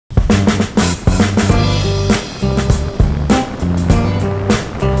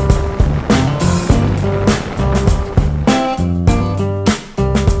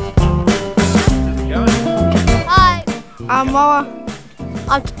I'm Moa.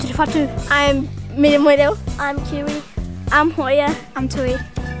 I'm Tirifatu. I'm Mirimuero. I'm Kiwi. I'm Hoya. I'm Tui.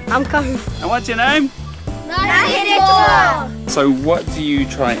 I'm Kahu. And what's your name? Ngahere Toa. So what do you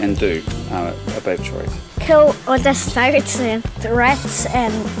try and do about choice? Kill all the stoats and the rats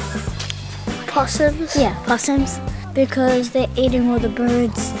and possums. Yeah, possums. Because they're eating all the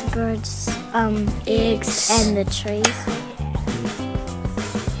birds, eggs and the trees.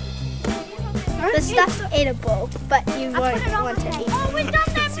 The stuff's edible, but you won't want to eat it. Oh, we've done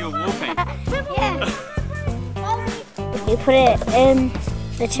that. It's your warpaint. Yeah. You put it in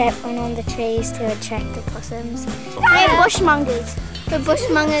the trap and on the trees to attract the possums. They're bushmongers. We're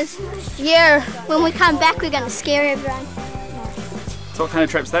bushmongers. Yeah. When we come back, we're going to scare everyone. So what kind of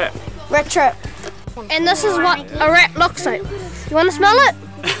trap's that? Rat trap. And this is what a rat looks like. You want to smell it?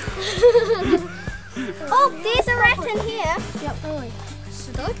 Oh, there's a rat in here. Yep.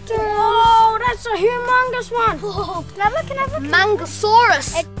 Oh, that's a humongous one. Can I look?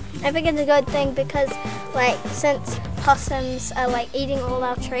 Mangosaurus. I think it's a good thing because, like, since possums are like eating all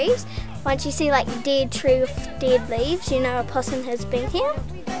our trees, once you see like dead tree with dead leaves, you know a possum has been here.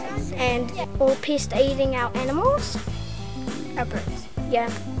 And all pests are eating our animals. Our birds.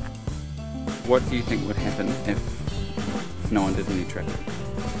 Yeah. What do you think would happen if no one did any trapping?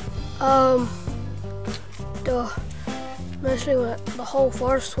 Mostly the whole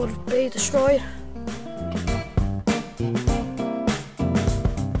forest would be destroyed. We've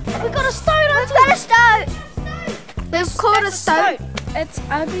got a stoat! We've got a stoat! We've caught a stoat. It's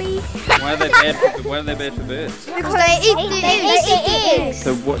ugly. Why are they bad for birds? Because they eat the eggs.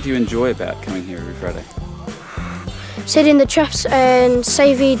 So what do you enjoy about coming here every Friday? Setting the traps and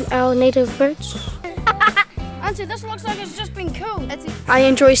saving our native birds. Auntie, this looks like it's just been killed. I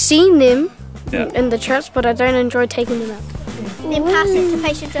enjoy seeing them in the traps, but I don't enjoy taking them out. Then pass it to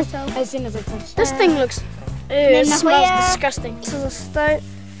patient yourself. As soon as I touch. This thing looks, it smells disgusting. This is a stoat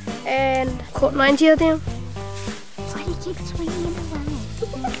and caught 90 of them. Why do you keep swinging it around?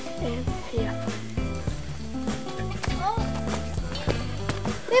 And here.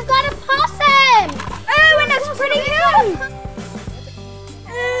 We've got a possum! Oh, and it's pretty cute!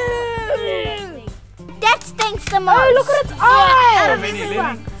 That stinks the most. Oh, look at its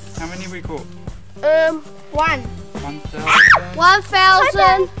eyes! How many we caught?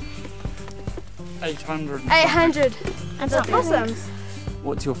 1,000. 800. And the possums.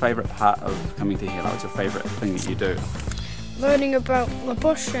 What's your favourite part of coming to here? Like, what's your favourite thing that you do? Learning about the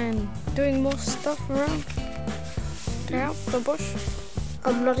bush and doing more stuff around the bush.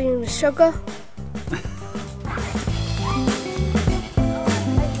 I'm not eating the sugar.